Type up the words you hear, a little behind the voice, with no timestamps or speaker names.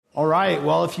All right,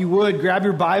 well, if you would, grab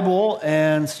your Bible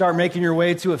and start making your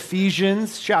way to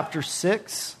Ephesians chapter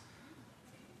 6.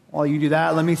 While you do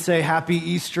that, let me say Happy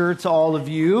Easter to all of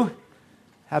you.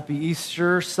 Happy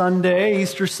Easter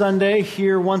Sunday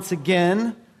here once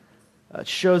again. It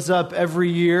shows up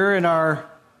every year, and our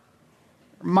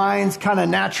minds kind of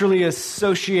naturally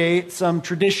associate some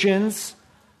traditions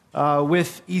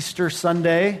with Easter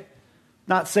Sunday.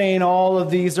 Not saying all of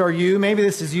these are you. Maybe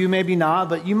this is you, maybe not.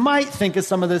 But you might think of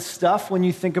some of this stuff when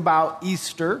you think about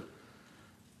Easter.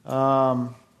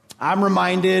 I'm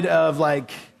reminded of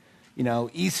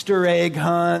Easter egg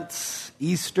hunts,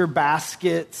 Easter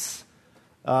baskets,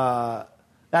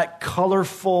 that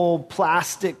colorful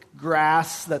plastic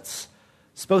grass that's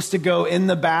supposed to go in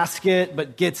the basket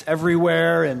but gets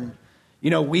everywhere. And,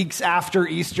 weeks after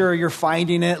Easter, you're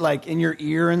finding it in your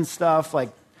ear and stuff.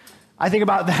 I think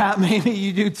about that. Maybe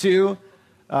you do too.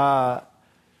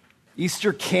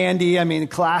 Easter candy,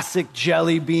 classic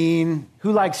jelly bean.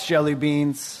 Who likes jelly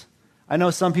beans? I know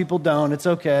some people don't. It's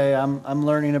okay. I'm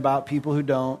learning about people who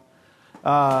don't.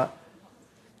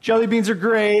 Jelly beans are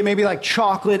great. Maybe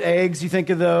chocolate eggs. You think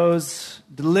of those.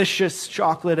 Delicious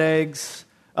chocolate eggs.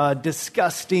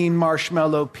 Disgusting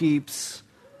marshmallow peeps.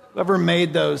 Whoever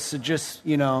made those, so just,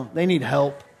 they need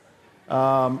help.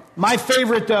 My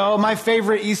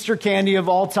favorite Easter candy of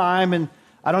all time, and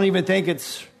I don't even think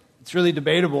it's really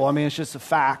debatable. It's just a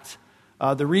fact.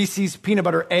 The Reese's peanut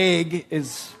butter egg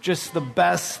is just the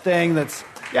best thing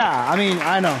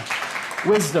I know.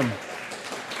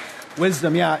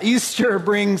 Wisdom, yeah. Easter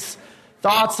brings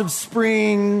thoughts of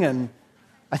spring, and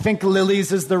I think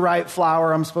lilies is the right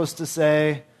flower, I'm supposed to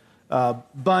say.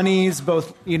 Bunnies,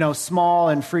 both, small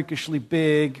and freakishly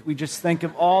big. We just think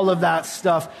of all of that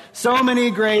stuff. So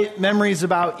many great memories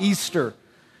about Easter.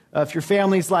 If your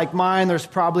family's like mine, there's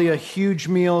probably a huge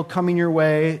meal coming your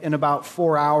way in about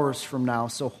 4 hours from now,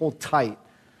 so hold tight.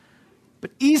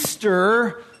 But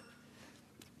Easter,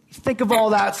 you think of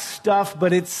all that stuff,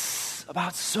 but it's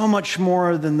about so much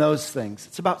more than those things.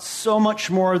 It's about so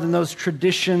much more than those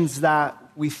traditions that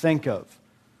we think of.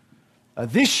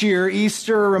 This year,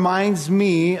 Easter reminds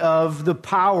me of the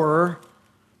power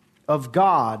of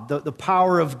God, the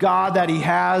power of God that He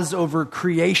has over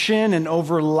creation and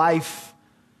over life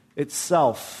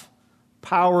itself.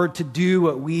 Power to do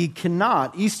what we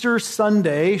cannot. Easter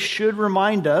Sunday should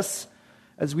remind us,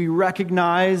 as we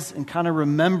recognize and kind of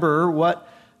remember what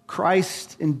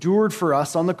Christ endured for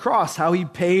us on the cross, how He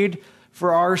paid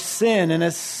for our sin, and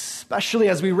especially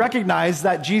as we recognize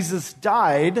that Jesus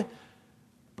died,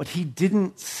 but He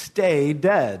didn't stay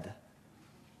dead.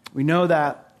 We know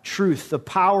that truth, the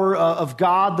power of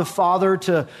God the Father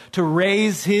to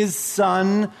raise His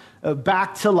Son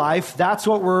back to life. That's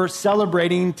what we're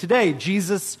celebrating today,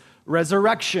 Jesus'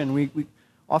 resurrection. We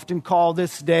often call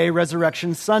this day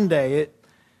Resurrection Sunday.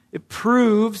 It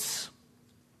proves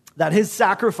that His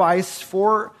sacrifice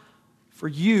for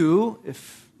you,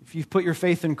 if you've put your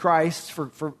faith in Christ,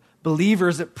 for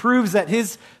believers, it proves that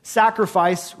His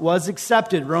sacrifice was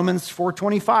accepted. Romans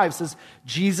 4:25 says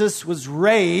Jesus was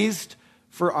raised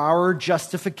for our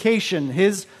justification.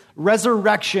 His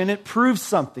resurrection, it proves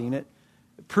something. It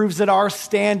proves that our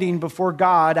standing before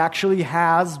God actually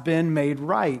has been made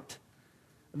right.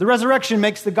 The resurrection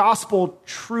makes the gospel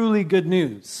truly good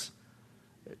news.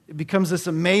 It becomes this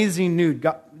amazing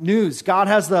news. God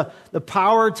has the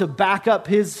power to back up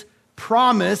His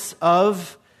promise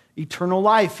of eternal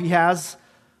life. He has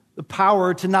the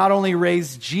power to not only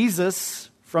raise Jesus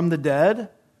from the dead,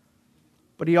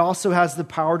 but He also has the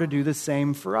power to do the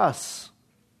same for us.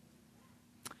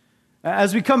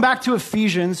 As we come back to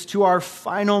Ephesians, to our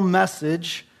final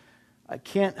message, I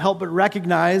can't help but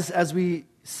recognize as we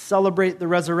celebrate the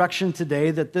resurrection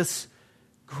today that this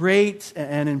great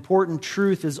and important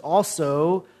truth is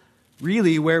also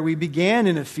really where we began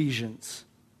in Ephesians.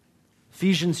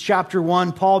 Ephesians chapter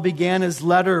 1, Paul began his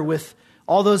letter with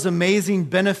all those amazing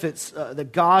benefits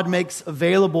that God makes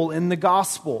available in the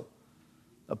gospel.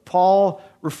 Paul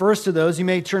refers to those. You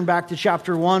may turn back to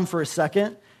chapter 1 for a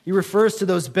second. He refers to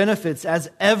those benefits as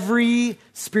every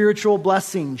spiritual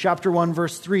blessing. Chapter 1,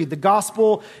 verse 3. The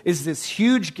gospel is this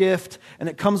huge gift, and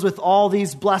it comes with all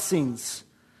these blessings.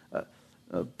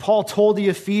 Paul told the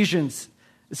Ephesians,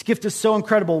 this gift is so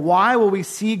incredible. Why will we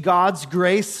see God's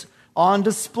grace on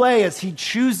display as He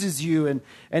chooses you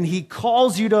and He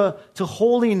calls you to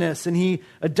holiness, and He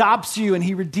adopts you and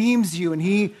He redeems you and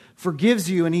He forgives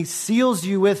you and He seals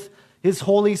you with His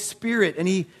Holy Spirit and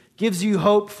He gives you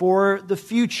hope for the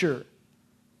future.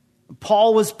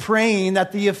 Paul was praying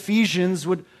that the Ephesians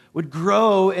would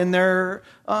grow in their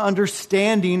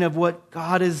understanding of what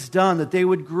God has done, that they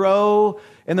would grow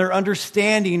in their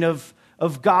understanding of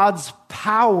of God's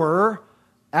power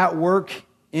at work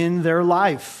in their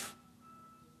life.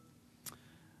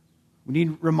 We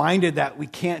need reminded that we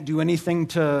can't do anything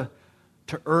to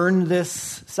earn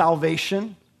this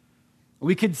salvation.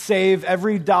 We could save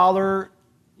every dollar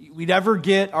we'd ever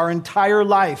get our entire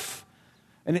life,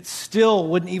 and it still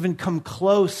wouldn't even come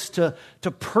close to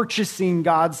purchasing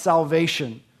God's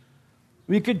salvation.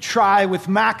 We could try with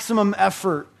maximum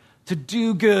effort to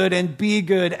do good and be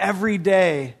good every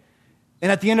day,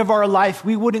 and at the end of our life,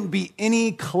 we wouldn't be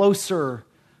any closer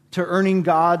to earning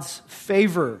God's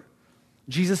favor.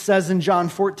 Jesus says in John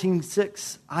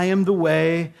 14:6, I am the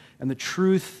way and the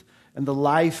truth and the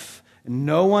life, and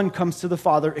no one comes to the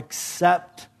Father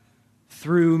except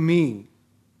through me.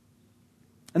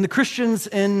 And the Christians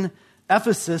in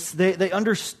Ephesus, they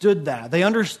understood that. They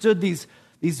understood these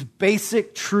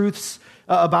basic truths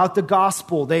about the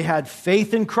gospel. They had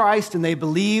faith in Christ and they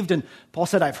believed. And Paul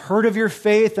said, I've heard of your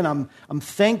faith and I'm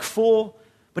thankful.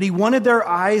 But he wanted their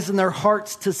eyes and their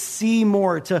hearts to see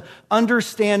more, to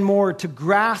understand more, to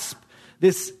grasp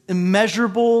this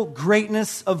immeasurable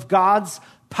greatness of God's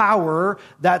power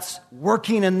that's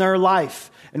working in their life.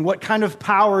 And what kind of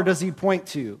power does he point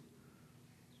to?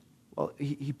 Well,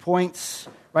 he points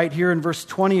right here in verse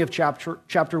 20 of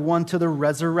chapter 1 to the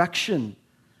resurrection.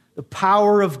 The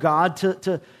power of God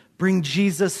to bring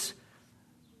Jesus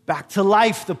back to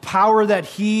life. The power that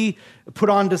he put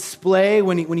on display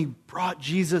when he brought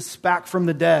Jesus back from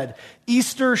the dead.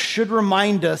 Easter should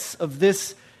remind us of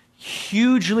this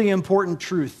hugely important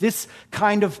truth. This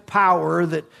kind of power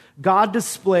that God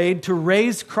displayed to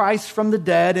raise Christ from the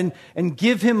dead and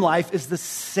give him life is the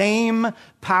same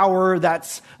power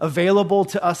that's available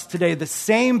to us today. The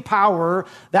same power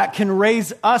that can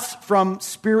raise us from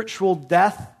spiritual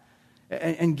death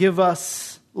and give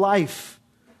us life.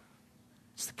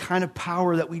 It's the kind of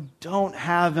power that we don't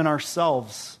have in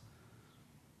ourselves.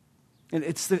 And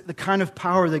it's the kind of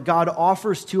power that God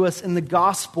offers to us in the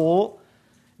gospel.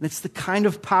 And it's the kind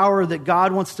of power that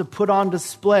God wants to put on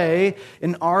display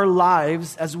in our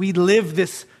lives as we live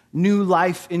this new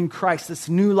life in Christ, this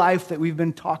new life that we've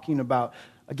been talking about.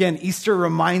 Again, Easter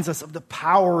reminds us of the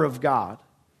power of God.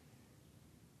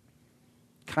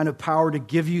 The kind of power to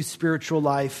give you spiritual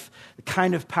life, the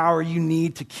kind of power you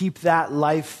need to keep that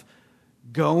life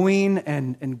going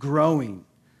and growing.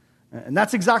 And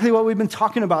that's exactly what we've been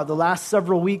talking about the last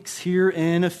several weeks here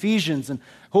in Ephesians. And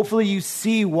hopefully you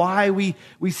see why we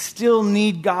still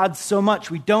need God so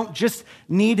much. We don't just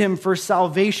need him for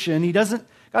salvation.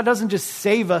 God doesn't just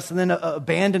save us and then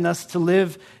abandon us to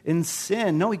live in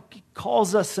sin. No, he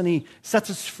calls us and he sets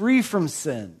us free from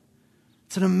sin.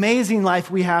 It's an amazing life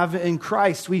we have in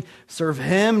Christ. We serve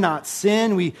him, not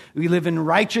sin. We live in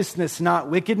righteousness, not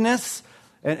wickedness.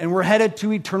 And we're headed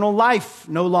to eternal life,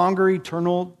 no longer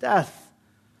eternal death.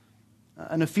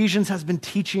 And Ephesians has been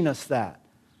teaching us that.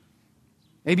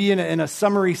 Maybe in a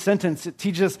summary sentence, it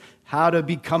teaches us how to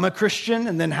become a Christian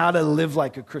and then how to live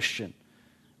like a Christian.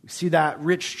 We see that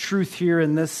rich truth here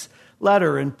in this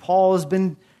letter. And Paul has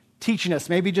been teaching us,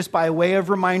 maybe just by way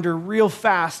of reminder, real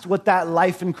fast, what that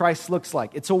life in Christ looks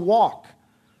like. It's a walk.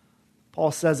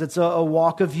 Paul says it's a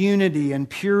walk of unity and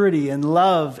purity and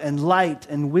love and light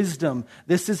and wisdom.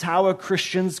 This is how a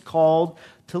Christian's called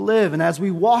to live. And as we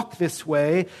walk this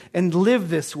way and live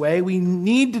this way, we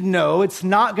need to know it's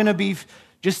not going to be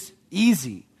just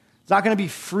easy. It's not going to be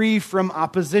free from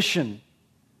opposition.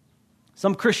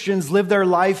 Some Christians live their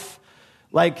life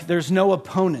like there's no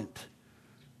opponent,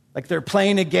 like they're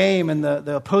playing a game and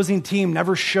the opposing team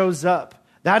never shows up.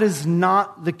 That is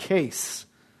not the case.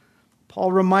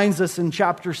 Paul reminds us in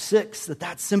chapter 6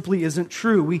 that simply isn't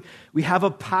true. We have a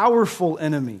powerful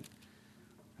enemy.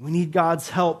 We need God's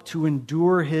help to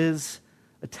endure his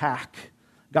attack.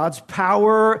 God's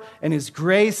power and his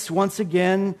grace, once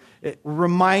again, we're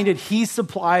reminded he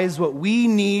supplies what we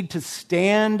need to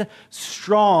stand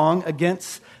strong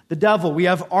against the devil. We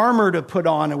have armor to put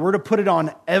on, and we're to put it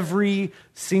on every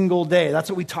single day. That's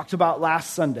what we talked about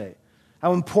last Sunday,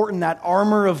 how important that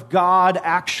armor of God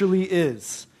actually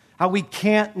is. How we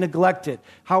can't neglect it,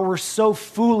 how we're so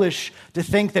foolish to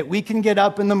think that we can get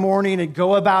up in the morning and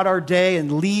go about our day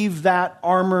and leave that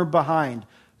armor behind.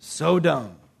 So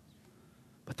dumb.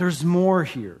 But there's more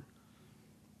here.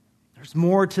 There's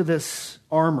more to this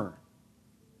armor.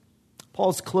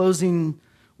 Paul's closing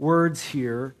words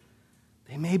here,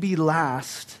 they may be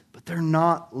last, but they're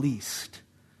not least.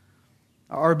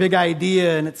 Our big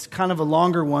idea, and it's kind of a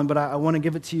longer one, but I want to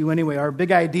give it to you anyway. Our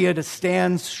big idea to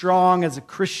stand strong as a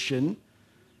Christian,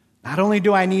 not only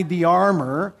do I need the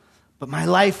armor, but my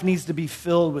life needs to be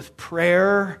filled with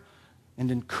prayer and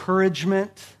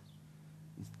encouragement,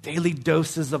 daily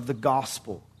doses of the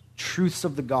gospel, truths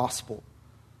of the gospel.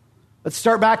 Let's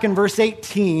start back in verse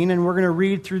 18, and we're going to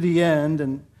read through the end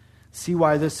and see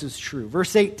why this is true.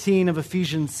 Verse 18 of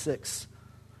Ephesians 6.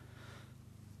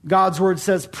 God's word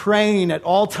says, praying at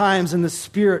all times in the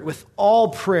Spirit with all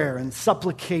prayer and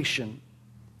supplication.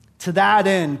 To that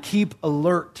end, keep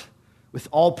alert with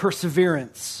all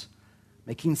perseverance,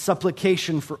 making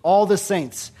supplication for all the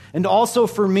saints, and also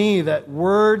for me, that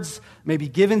words may be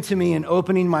given to me in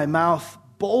opening my mouth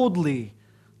boldly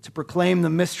to proclaim the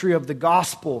mystery of the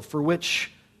gospel, for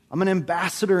which I'm an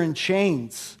ambassador in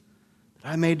chains, that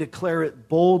I may declare it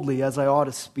boldly as I ought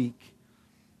to speak,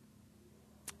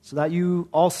 so that you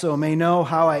also may know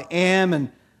how I am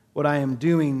and what I am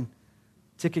doing.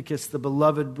 Tychicus, the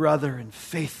beloved brother and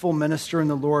faithful minister in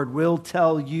the Lord, will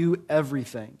tell you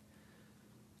everything.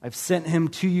 I've sent him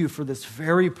to you for this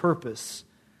very purpose,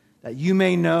 that you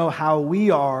may know how we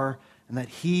are and that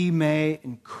he may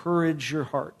encourage your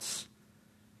hearts.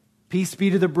 Peace be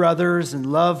to the brothers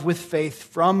and love with faith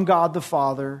from God the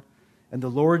Father and the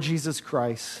Lord Jesus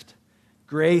Christ.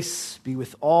 Grace be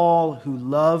with all who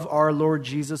love our Lord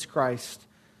Jesus Christ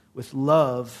with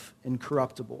love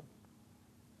incorruptible.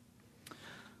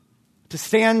 To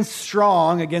stand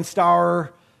strong against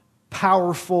our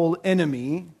powerful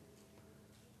enemy,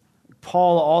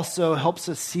 Paul also helps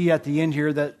us see at the end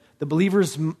here that the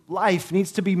believer's life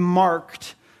needs to be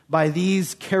marked by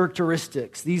these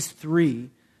characteristics, these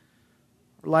three.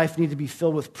 Our life needs to be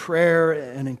filled with prayer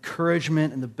and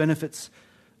encouragement and the benefits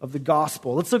of the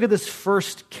gospel. Let's look at this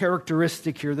first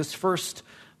characteristic here, this first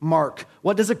mark.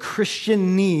 What does a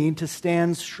Christian need to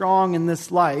stand strong in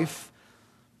this life?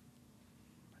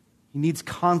 He needs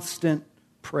constant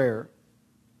prayer.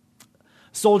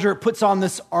 A soldier puts on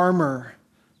this armor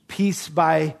piece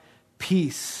by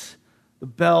piece. The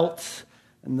belt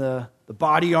and the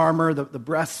body armor, the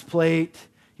breastplate.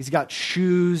 He's got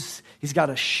shoes. He's got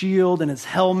a shield and his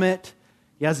helmet.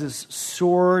 He has his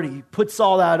sword. He puts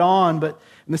all that on, but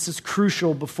and this is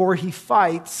crucial, before he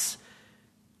fights,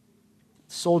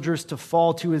 soldiers to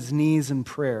fall to his knees in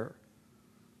prayer.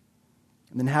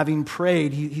 And then having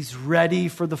prayed, he's ready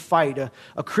for the fight.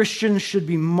 A Christian should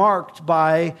be marked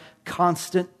by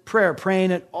constant prayer,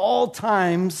 praying at all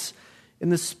times in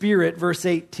the Spirit, verse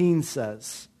 18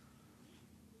 says.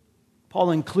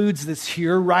 Paul includes this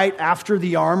here right after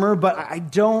the armor, but I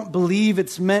don't believe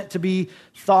it's meant to be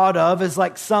thought of as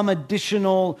like some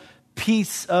additional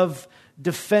piece of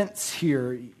defense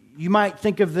here. You might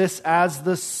think of this as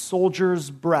the soldier's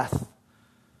breath.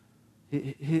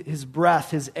 His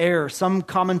breath, his air. Some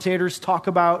commentators talk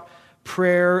about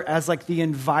prayer as like the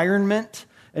environment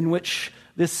in which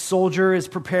this soldier is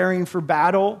preparing for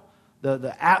battle.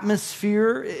 The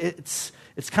atmosphere, it's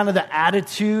kind of the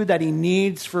attitude that he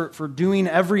needs for doing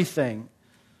everything.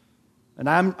 And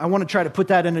I want to try to put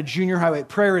that in a junior high way.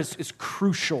 Prayer is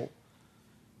crucial.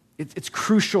 It's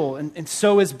crucial, and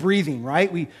so is breathing,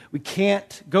 right? We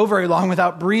can't go very long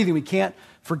without breathing. We can't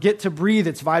forget to breathe.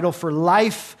 It's vital for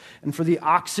life and for the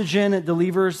oxygen it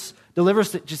delivers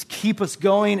that just keep us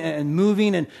going and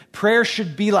moving. And prayer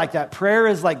should be like that. Prayer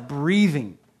is like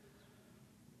breathing.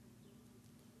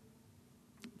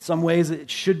 In some ways,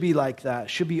 it should be like that. It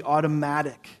should be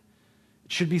automatic.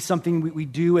 It should be something we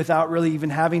do without really even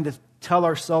having to tell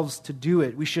ourselves to do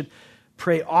it. We should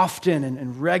pray often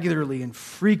and regularly and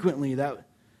frequently. That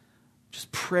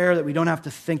just prayer that we don't have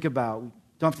to think about. We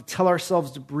don't have to tell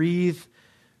ourselves to breathe.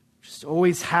 Just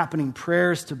always happening.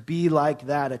 Prayers to be like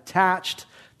that, attached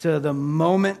to the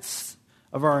moments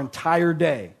of our entire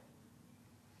day.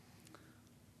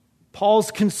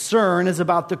 Paul's concern is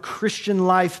about the Christian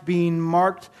life being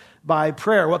marked by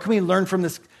prayer. What can we learn from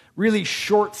this really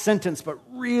short sentence, but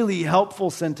really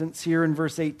helpful sentence here in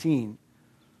verse 18?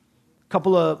 A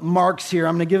couple of marks here.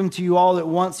 I'm going to give them to you all at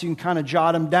once so you can kind of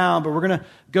jot them down, but we're going to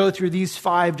go through these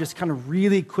 5 just kind of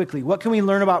really quickly. What can we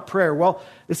learn about prayer? Well,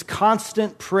 this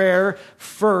constant prayer,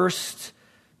 first,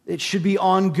 it should be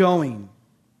ongoing.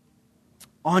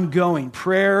 Ongoing.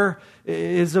 Prayer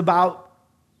is about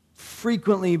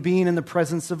frequently being in the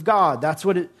presence of God. That's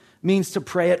what it means to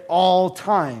pray at all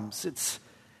times. It's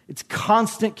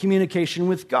constant communication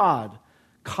with God.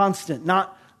 Constant,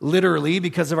 not literally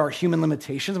because of our human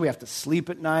limitations. We have to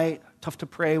sleep at night. Tough to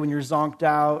pray when you're zonked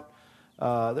out.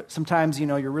 Sometimes,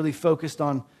 you're really focused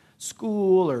on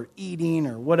school or eating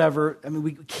or whatever. I mean,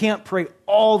 we can't pray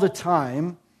all the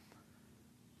time,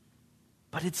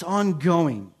 but it's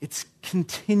ongoing. It's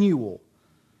continual.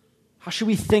 How should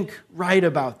we think right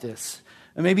about this?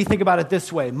 And maybe think about it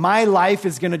this way. My life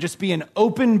is going to just be an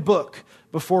open book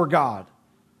before God.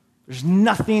 There's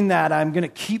nothing that I'm going to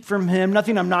keep from him,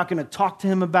 nothing I'm not going to talk to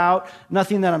him about,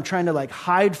 nothing that I'm trying to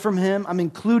hide from him. I'm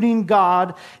including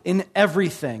God in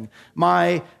everything.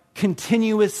 My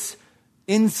continuous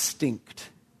instinct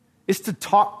is to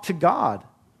talk to God,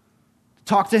 to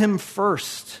talk to him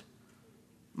first.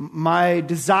 My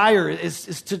desire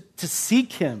is to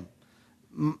seek him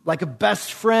like a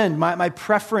best friend. My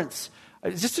preference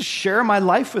is just to share my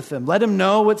life with him, let him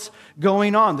know what's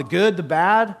going on, the good, the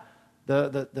bad,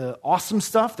 the awesome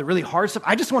stuff, the really hard stuff.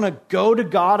 I just want to go to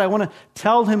God. I want to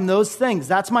tell him those things.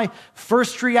 That's my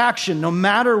first reaction. No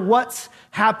matter what's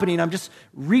happening, I'm just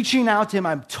reaching out to him.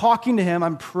 I'm talking to him.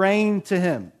 I'm praying to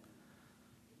him.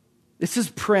 This is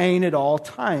praying at all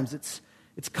times. It's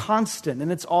constant,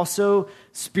 and it's also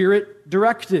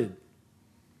Spirit-directed.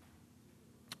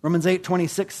 Romans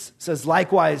 8:26 says,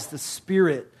 likewise, the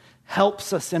Spirit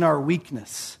helps us in our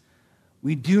weakness.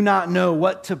 We do not know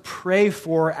what to pray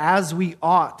for as we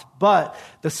ought, but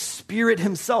the Spirit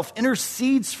himself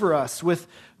intercedes for us with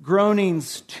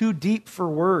groanings too deep for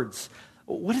words.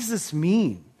 What does this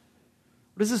mean?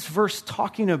 What is this verse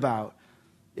talking about?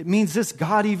 It means this: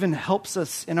 God even helps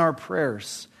us in our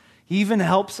prayers. He even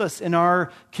helps us in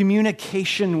our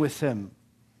communication with him.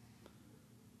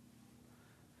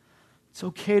 It's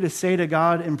okay to say to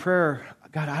God in prayer,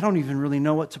 God, I don't even really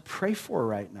know what to pray for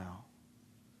right now.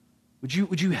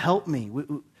 Would you help me?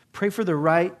 Pray for the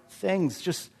right things,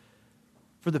 just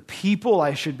for the people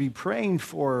I should be praying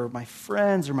for, my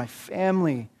friends or my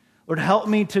family. Lord, help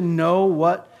me to know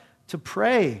what to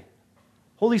pray.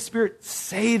 Holy Spirit,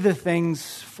 say the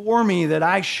things for me that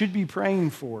I should be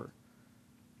praying for.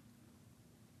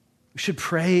 We should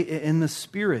pray in the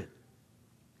Spirit.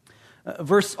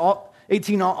 Verse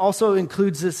 18 also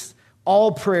includes this: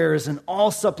 all prayers and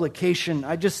all supplication.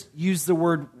 I just use the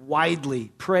word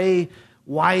widely. Pray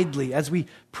widely. As we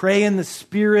pray in the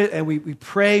Spirit and we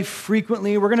pray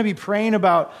frequently, we're going to be praying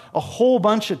about a whole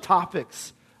bunch of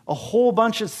topics, a whole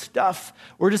bunch of stuff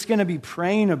we're just going to be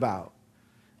praying about.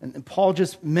 And Paul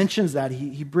just mentions that.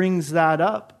 He brings that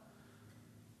up.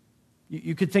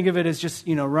 You could think of it as just,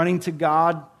 running to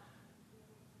God.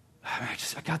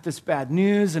 I got this bad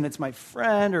news, and it's my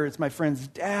friend, or it's my friend's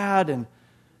dad, and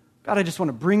God, I just want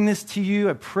to bring this to you.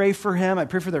 I pray for him. I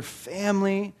pray for their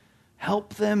family.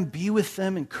 Help them, be with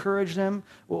them, encourage them,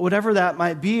 whatever that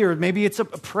might be. Or maybe it's a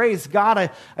praise. God,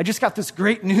 I just got this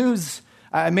great news.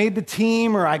 I made the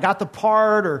team, or I got the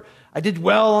part, or I did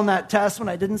well on that test when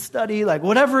I didn't study.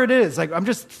 Whatever it is, I'm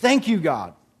just, thank you,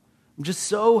 God. I'm just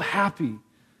so happy.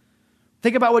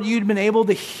 Think about what you'd been able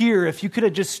to hear if you could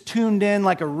have just tuned in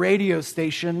like a radio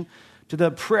station to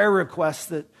the prayer requests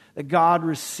that God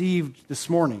received this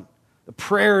morning, the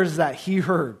prayers that he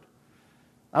heard.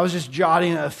 I was just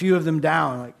jotting a few of them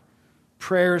down, like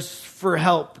prayers for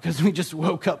help because we just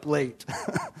woke up late.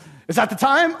 Is that the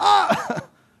time?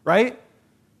 Right?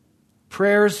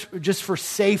 Prayers just for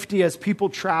safety as people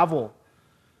travel.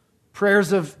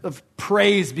 Prayers of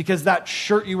praise because that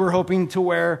shirt you were hoping to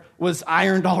wear was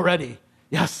ironed already.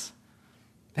 Yes.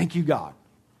 Thank you, God.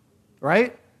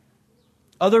 Right?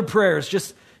 Other prayers,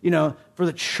 just, for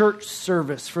the church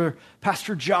service, for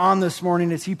Pastor John this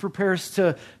morning as he prepares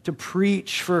to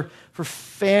preach, for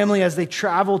family as they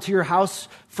travel to your house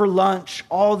for lunch,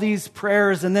 all these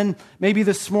prayers. And then maybe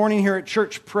this morning here at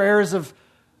church, prayers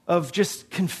of just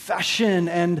confession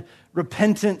and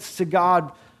repentance to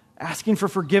God, asking for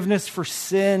forgiveness for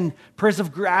sin, prayers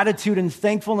of gratitude and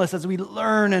thankfulness as we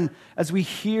learn and as we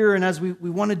hear and as we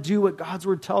want to do what God's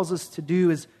word tells us to do,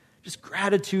 is just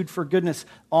gratitude for goodness,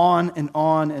 on and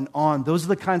on and on. Those are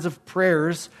the kinds of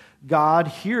prayers God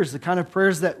hears, the kind of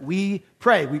prayers that we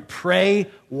pray. We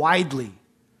pray widely.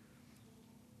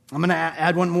 I'm going to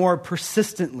add one more: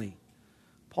 persistently.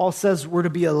 Paul says we're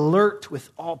to be alert with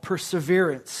all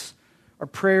perseverance. Our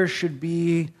prayers should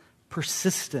be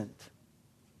persistent.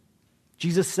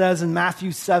 Jesus says in Matthew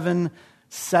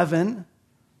 7:7,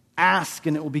 ask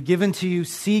and it will be given to you,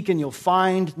 seek and you'll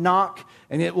find, knock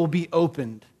and it will be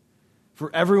opened. For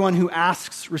everyone who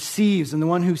asks receives, and the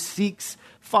one who seeks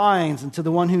finds, and to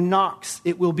the one who knocks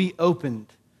it will be opened.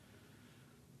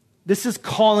 This is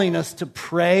calling us to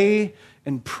pray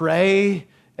and pray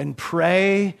and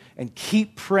pray and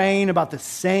keep praying about the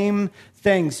same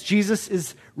things. Jesus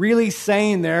is really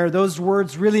saying there, those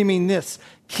words really mean this: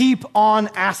 keep on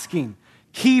asking,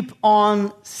 keep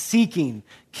on seeking,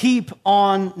 keep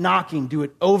on knocking. Do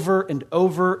it over and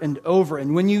over and over.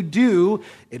 And when you do,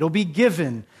 it'll be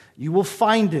given. You will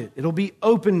find it. It'll be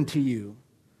open to you.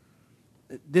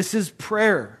 This is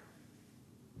prayer.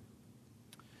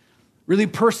 Really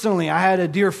personally, I had a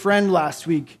dear friend last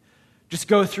week just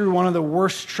go through one of the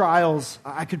worst trials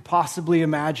I could possibly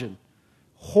imagine.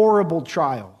 horrible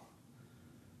trial.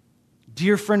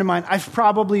 Dear friend of mine, I've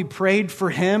probably prayed for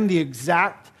him the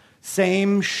exact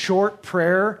same short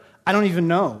prayer, I don't even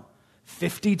know,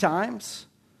 50 times,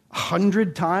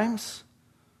 100 times.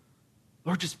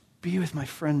 Lord, just be with my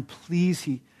friend, please.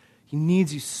 He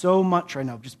needs you so much right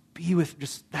now. Just be with,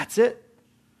 that's it.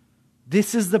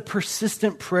 This is the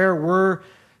persistent prayer we're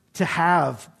to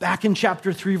have. Back in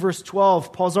chapter 3, verse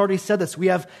 12, Paul's already said this. We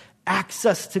have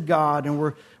access to God, and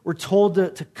we're told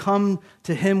to come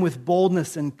to him with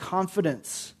boldness and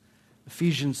confidence.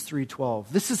 Ephesians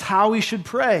 3:12. This is how we should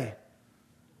pray.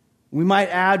 We might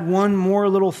add one more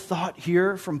little thought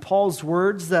here from Paul's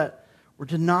words, that we're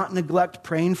to not neglect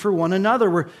praying for one another.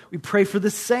 We pray for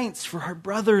the saints, for our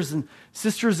brothers and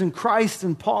sisters in Christ,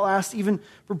 and Paul asked even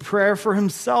for prayer for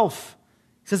himself.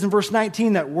 He says in verse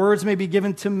 19 that words may be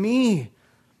given to me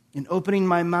in opening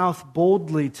my mouth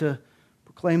boldly to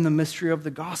proclaim the mystery of the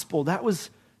gospel. That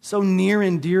was so near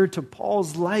and dear to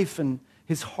Paul's life and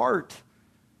his heart.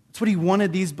 That's what he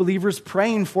wanted these believers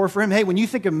praying for him. Hey, when you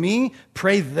think of me,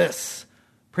 pray this.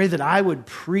 Pray that I would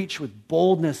preach with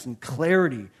boldness and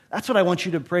clarity. That's what I want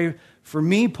you to pray for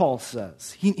me, Paul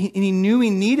says. He knew he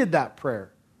needed that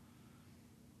prayer.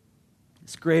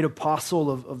 This great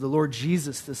apostle of the Lord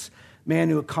Jesus, this man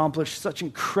who accomplished such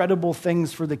incredible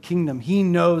things for the kingdom, he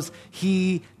knows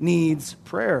he needs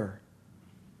prayer.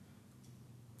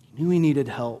 He knew he needed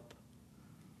help.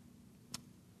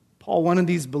 Paul wanted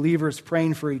these believers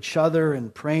praying for each other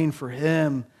and praying for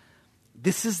him.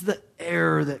 This is the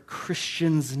air that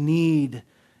Christians need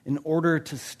in order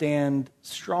to stand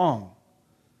strong.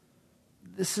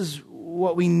 This is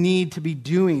what we need to be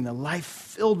doing, a life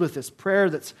filled with this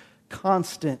prayer that's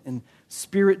constant and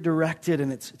spirit-directed,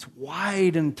 and it's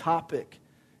wide in topic,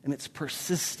 and it's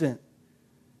persistent,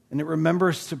 and it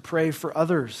remembers to pray for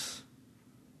others.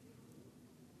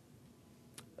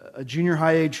 A junior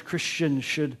high age Christian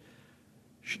should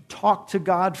talk to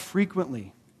God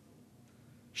frequently.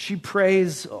 She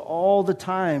prays all the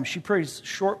time. She prays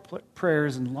short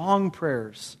prayers and long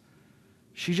prayers.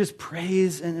 She just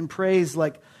prays and prays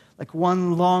like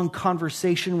one long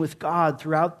conversation with God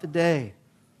throughout the day.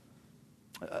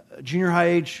 A junior high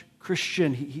age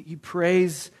Christian, he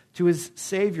prays to his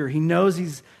Savior. He knows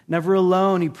he's never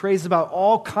alone. He prays about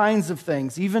all kinds of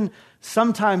things, even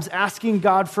sometimes asking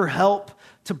God for help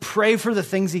to pray for the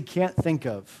things he can't think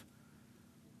of.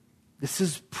 This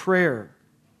is prayer.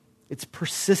 It's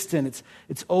persistent.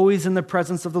 It's always in the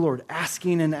presence of the Lord,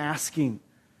 asking and asking.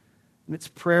 And it's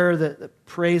prayer that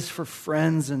prays for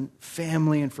friends and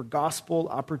family and for gospel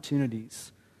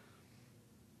opportunities.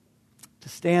 To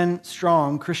stand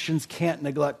strong, Christians can't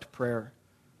neglect prayer.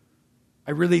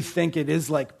 I really think it is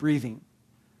like breathing.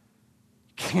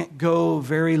 You can't go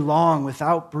very long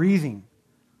without breathing.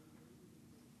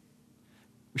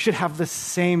 We should have the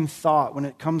same thought when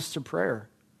it comes to prayer.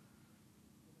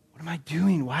 What am I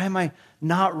doing? Why am I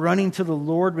not running to the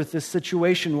Lord with this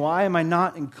situation? Why am I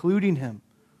not including him?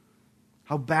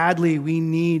 How badly we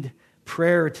need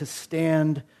prayer to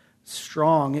stand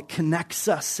strong. It connects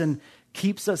us and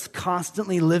keeps us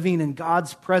constantly living in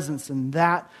God's presence. And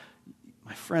that,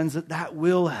 my friends, that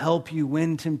will help you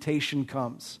when temptation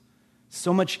comes.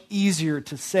 So much easier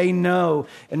to say no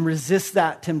and resist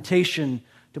that temptation,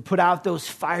 to put out those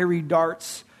fiery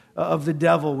darts of the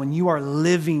devil when you are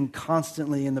living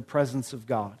constantly in the presence of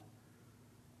God.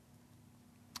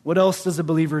 What else does a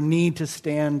believer need to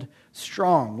stand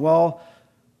strong? Well,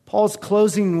 Paul's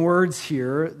closing words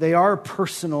here, they are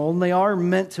personal and they are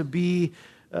meant to be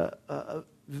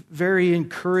very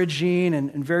encouraging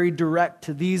and very direct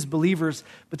to these believers,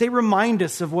 but they remind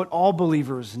us of what all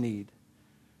believers need.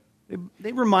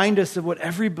 They remind us of what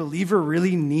every believer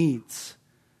really needs.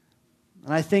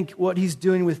 And I think what he's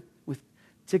doing with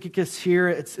Tychicus here,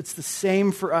 it's the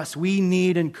same for us. We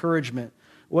need encouragement.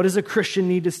 What does a Christian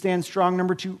need to stand strong?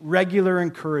 Number 2, regular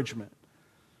encouragement.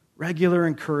 Regular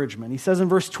encouragement. He says in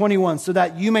verse 21, so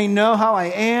that you may know how I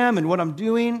am and what I'm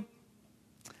doing.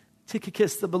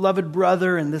 Tychicus, the beloved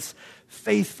brother and this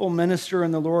faithful minister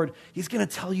in the Lord, he's going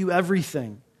to tell you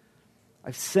everything.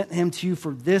 I've sent him to you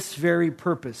for this very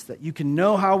purpose, that you can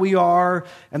know how we are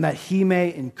and that he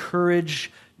may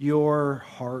encourage your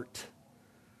heart.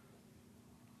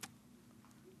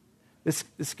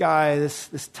 This guy, this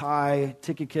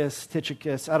Tychicus,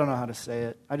 I don't know how to say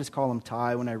it. I just call him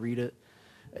Ty when I read it.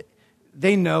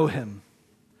 They know him.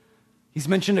 He's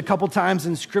mentioned a couple times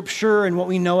in Scripture, and what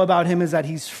we know about him is that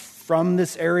he's from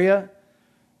this area.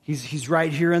 He's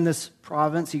right here in this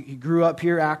province. He grew up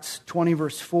here, Acts 20,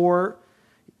 verse 4.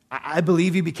 I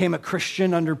believe he became a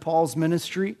Christian under Paul's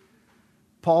ministry.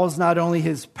 Paul's not only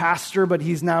his pastor, but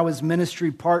he's now his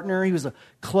ministry partner. He was a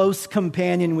close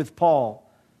companion with Paul.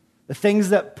 The things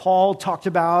that Paul talked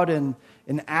about in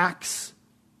Acts,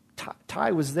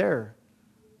 Ty was there.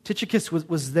 Tychicus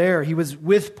was there. He was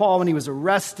with Paul when he was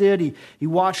arrested. He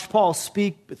watched Paul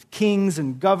speak with kings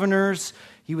and governors.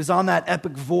 He was on that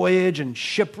epic voyage and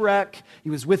shipwreck. He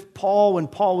was with Paul when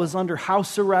Paul was under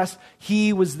house arrest.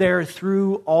 He was there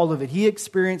through all of it. He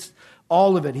experienced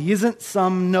all of it. He isn't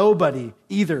some nobody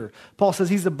either. Paul says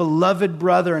he's a beloved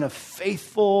brother and a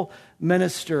faithful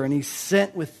minister, and he's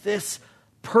sent with this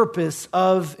purpose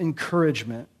of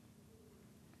encouragement.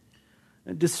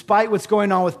 Despite what's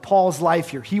going on with Paul's life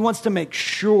here, he wants to make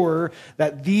sure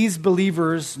that these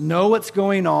believers know what's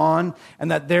going on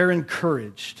and that they're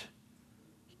encouraged.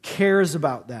 He cares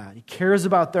about that. He cares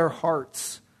about their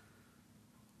hearts.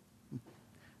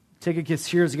 Tychicus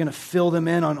here is going to fill them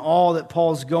in on all that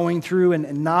Paul's going through.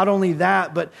 And not only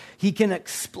that, but he can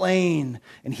explain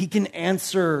and he can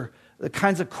answer the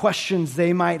kinds of questions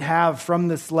they might have from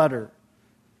this letter.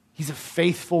 He's a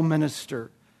faithful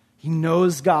minister. He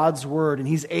knows God's word, and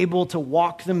he's able to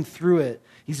walk them through it.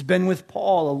 He's been with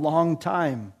Paul a long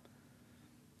time.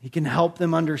 He can help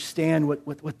them understand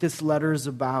what this letter is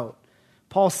about.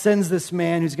 Paul sends this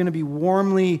man who's going to be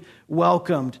warmly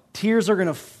welcomed. Tears are going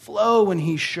to flow when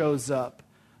he shows up.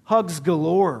 Hugs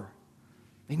galore.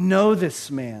 They know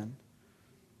this man.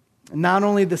 And not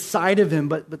only the sight of him,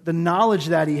 but the knowledge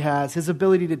that he has, his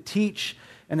ability to teach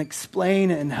and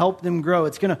explain and help them grow.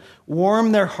 It's going to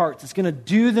warm their hearts. It's going to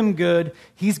do them good.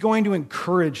 He's going to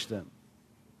encourage them.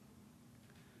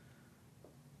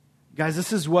 Guys,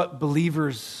 this is what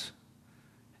believers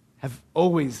have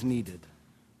always needed.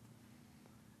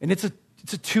 And it's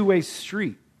a two-way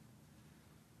street.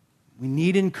 We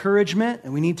need encouragement,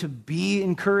 and we need to be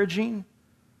encouraging.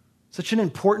 Such an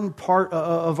important part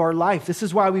of our life. This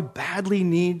is why we badly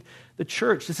need the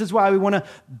church. This is why we want to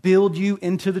build you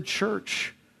into the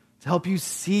church, to help you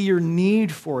see your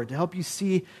need for it, to help you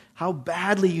see how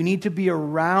badly you need to be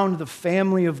around the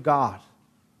family of God,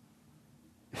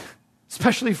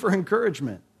 especially for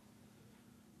encouragement.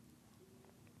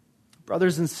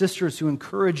 Brothers and sisters who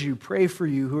encourage you, pray for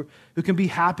you, who can be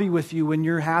happy with you when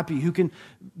you're happy, who can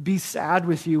be sad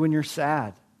with you when you're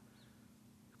sad,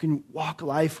 who can walk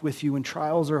life with you when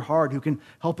trials are hard, who can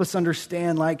help us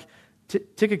understand, like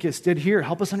Tychicus did here,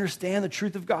 help us understand the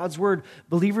truth of God's word.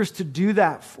 Believers to do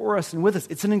that for us and with us.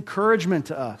 It's an encouragement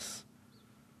to us.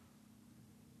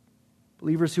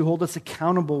 Believers who hold us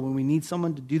accountable when we need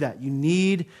someone to do that. You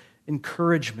need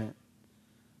encouragement.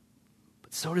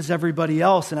 But so does everybody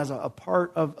else. And as a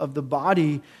part of the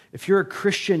body, if you're a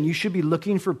Christian, you should be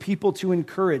looking for people to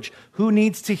encourage. Who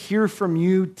needs to hear from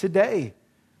you today?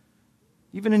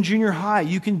 Even in junior high,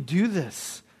 you can do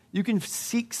this. You can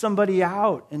seek somebody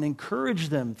out and encourage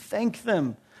them, thank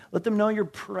them, let them know you're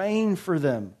praying for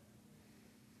them.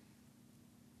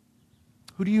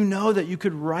 Who do you know that you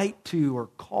could write to or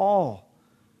call?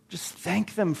 Just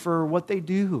thank them for what they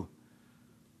do.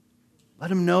 Let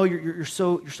them know you're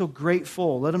so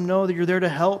grateful. Let them know that you're there to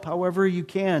help however you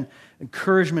can.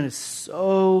 Encouragement is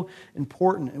so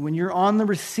important. And when you're on the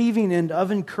receiving end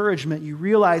of encouragement, you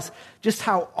realize just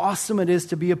how awesome it is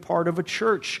to be a part of a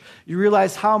church. You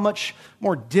realize how much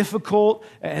more difficult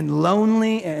and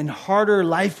lonely and harder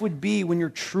life would be when you're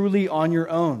truly on your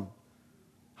own.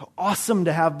 How awesome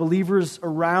to have believers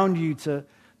around you to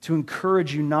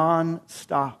encourage you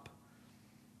nonstop.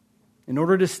 In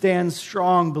order to stand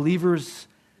strong, believers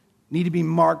need to be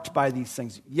marked by these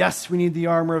things. Yes, we need the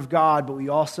armor of God, but we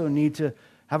also need to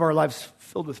have our lives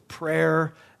filled with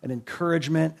prayer and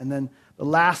encouragement. And then the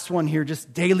last one here,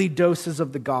 just daily doses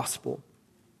of the gospel.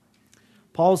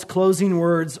 Paul's closing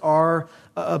words are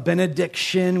a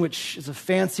benediction, which is a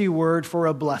fancy word for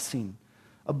a blessing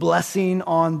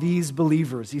on these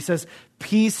believers. He says,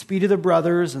 peace be to the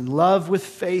brothers and love with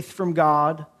faith from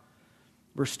God.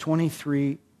 Verse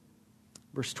 23.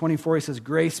 Verse 24, he says,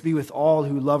 grace be with all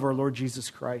who love our Lord Jesus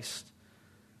Christ.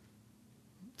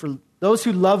 For those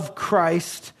who love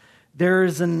Christ, there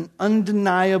is an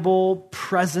undeniable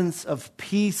presence of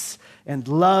peace and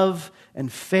love and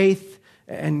faith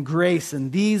and grace.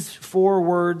 And these four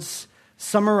words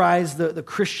summarize the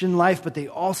Christian life, but they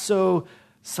also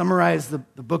summarize the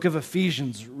book of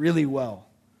Ephesians really well.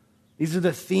 These are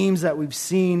the themes that we've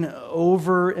seen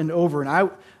over and over. And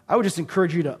I would just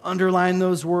encourage you to underline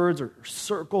those words or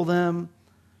circle them.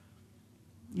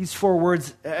 These four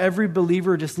words, every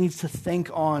believer just needs to think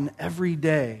on every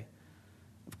day.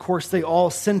 Of course, they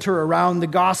all center around the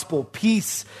gospel,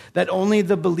 peace that only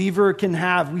the believer can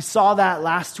have. We saw that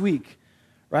last week,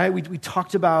 right? We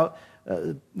talked about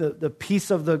the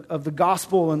peace of the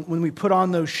gospel, and when we put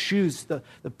on those shoes, the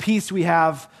peace we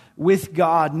have with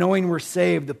God, knowing we're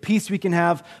saved, the peace we can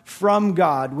have from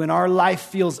God when our life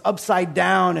feels upside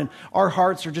down and our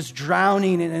hearts are just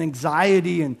drowning in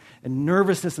anxiety and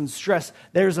nervousness and stress.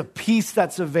 There's a peace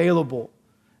that's available.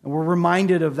 And we're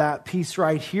reminded of that peace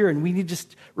right here. And we need to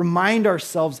just remind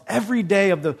ourselves every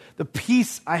day of the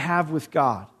peace I have with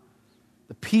God,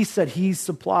 the peace that He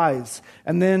supplies.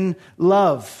 And then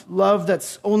love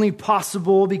that's only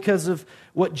possible because of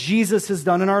what Jesus has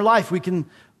done in our life. We can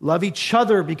love each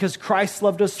other because Christ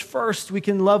loved us first. We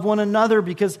can love one another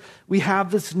because we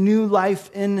have this new life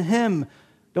in Him.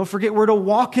 Don't forget, we're to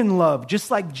walk in love,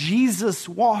 just like Jesus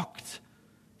walked.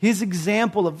 His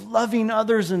example of loving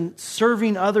others and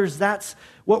serving others, that's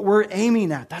what we're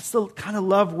aiming at. That's the kind of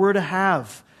love we're to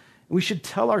have. We should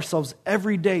tell ourselves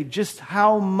every day just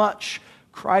how much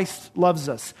Christ loves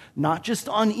us. Not just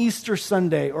on Easter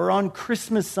Sunday or on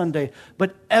Christmas Sunday,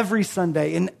 but every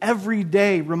Sunday and every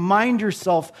day. Remind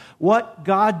yourself what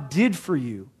God did for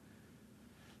you.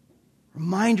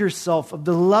 Remind yourself of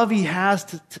the love He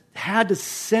had to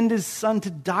send His Son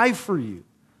to die for you.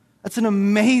 That's an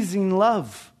amazing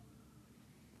love.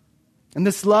 And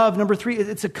this love, number 3,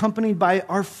 it's accompanied by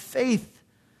our faith.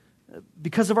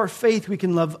 Because of our faith, we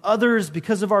can love others.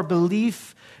 Because of our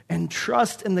belief and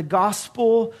trust in the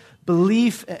gospel,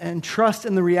 belief and trust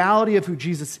in the reality of who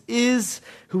Jesus is,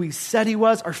 who He said He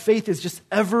was, our faith is just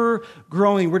ever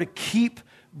growing. We're to keep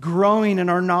growing in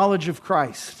our knowledge of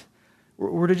Christ.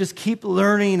 We're to just keep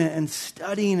learning and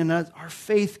studying, and as our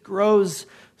faith grows,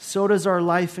 so does our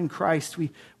life in Christ. We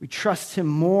trust Him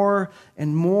more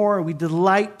and more. We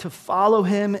delight to follow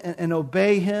Him and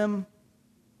obey Him.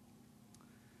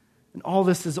 And all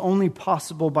this is only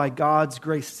possible by God's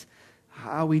grace.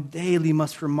 How we daily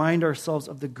must remind ourselves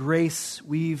of the grace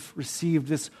we've received.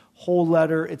 This whole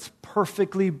letter, it's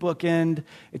perfectly bookend.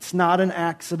 It's not an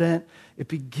accident. It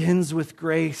begins with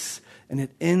grace and it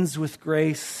ends with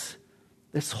grace.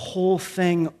 This whole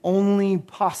thing only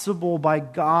possible by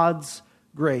God's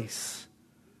grace.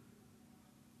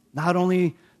 Not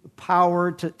only the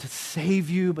power to save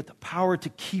you, but the power to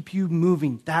keep you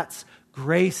moving. That's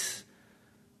grace.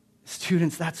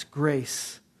 Students, that's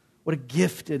grace. What a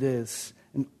gift it is.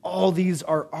 And all these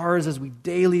are ours as we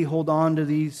daily hold on to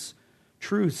these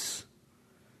truths.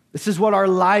 This is what our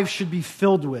lives should be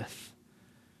filled with.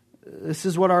 This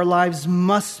is what our lives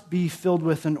must be filled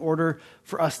with in order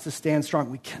for us to stand strong.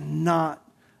 We cannot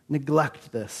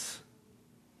neglect this.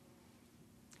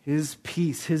 His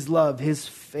peace, His love, His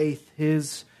faith,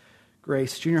 His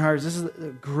grace. Junior hires, this is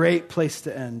a great place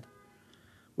to end.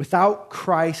 Without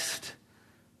Christ,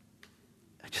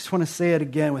 I just want to say it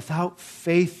again, without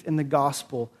faith in the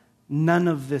gospel, none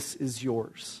of this is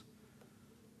yours.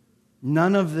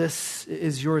 None of this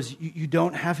is yours. You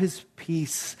don't have His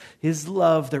peace, His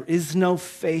love. There is no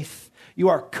faith. You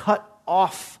are cut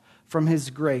off from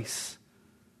His grace.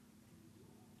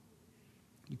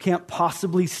 You can't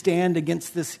possibly stand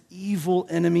against this evil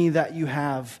enemy that you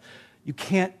have. You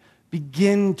can't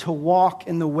begin to walk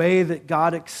in the way that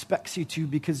God expects you to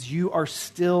because you are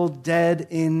still dead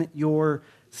in your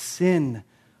sin.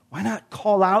 Why not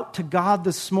call out to God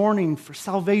this morning for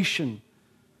salvation?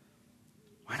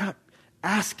 Why not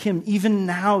ask Him even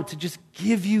now to just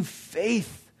give you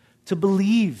faith to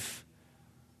believe?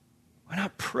 Why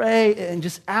not pray and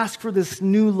just ask for this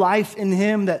new life in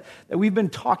Him that we've been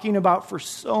talking about for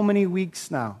so many weeks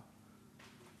now?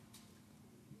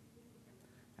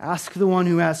 Ask the one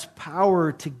who has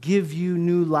power to give you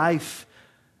new life.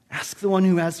 Ask the one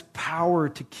who has power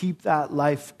to keep that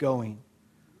life going.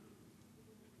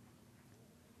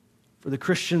 For the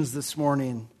Christians this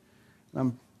morning,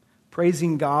 I'm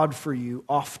praising God for you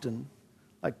often,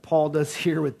 like Paul does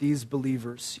here with these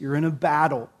believers. You're in a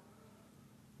battle.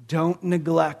 Don't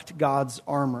neglect God's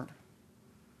armor.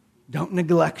 Don't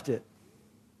neglect it.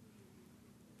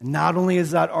 And not only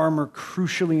is that armor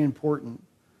crucially important,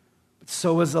 but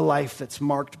so is a life that's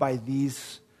marked by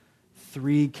these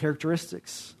 3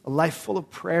 characteristics. A life full of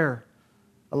prayer,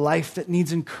 a life that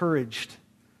needs encouraged,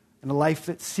 and a life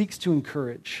that seeks to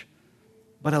encourage,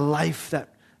 but a life that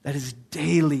is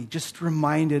daily just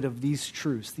reminded of these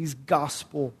truths, these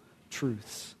gospel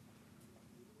truths.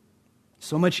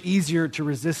 So much easier to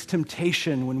resist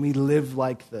temptation when we live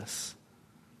like this.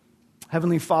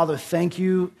 Heavenly Father, thank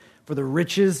you for the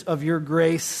riches of your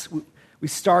grace. We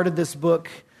started this book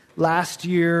last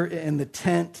year in the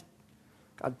tent.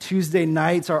 God, Tuesday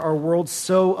nights, our world's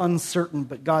so uncertain,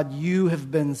 but God, you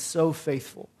have been so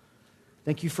faithful.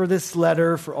 Thank you for this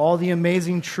letter, for all the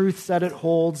amazing truths that it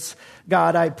holds.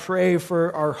 God, I pray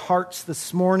for our hearts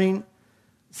this morning.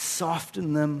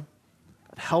 Soften them.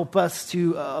 help us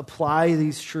to apply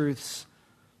these truths.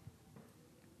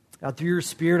 God, through your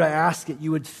Spirit, I ask that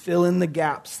you would fill in the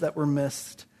gaps that were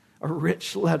missed. A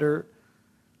rich letter.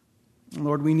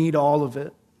 Lord, we need all of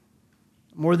it.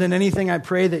 More than anything, I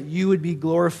pray that you would be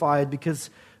glorified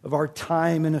because of our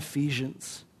time in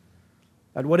Ephesians.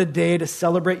 God, what a day to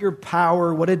celebrate your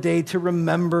power. What a day to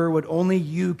remember what only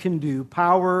you can do.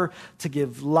 Power to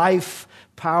give life,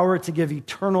 power to give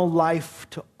eternal life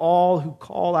to all who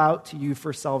call out to you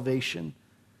for salvation.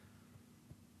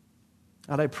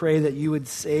 God, I pray that you would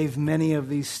save many of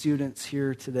these students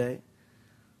here today.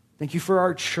 Thank you for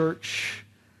our church.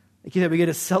 Thank you that we get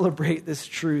to celebrate this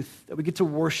truth, that we get to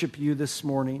worship you this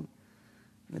morning.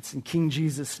 And it's in King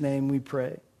Jesus' name we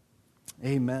pray.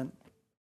 Amen.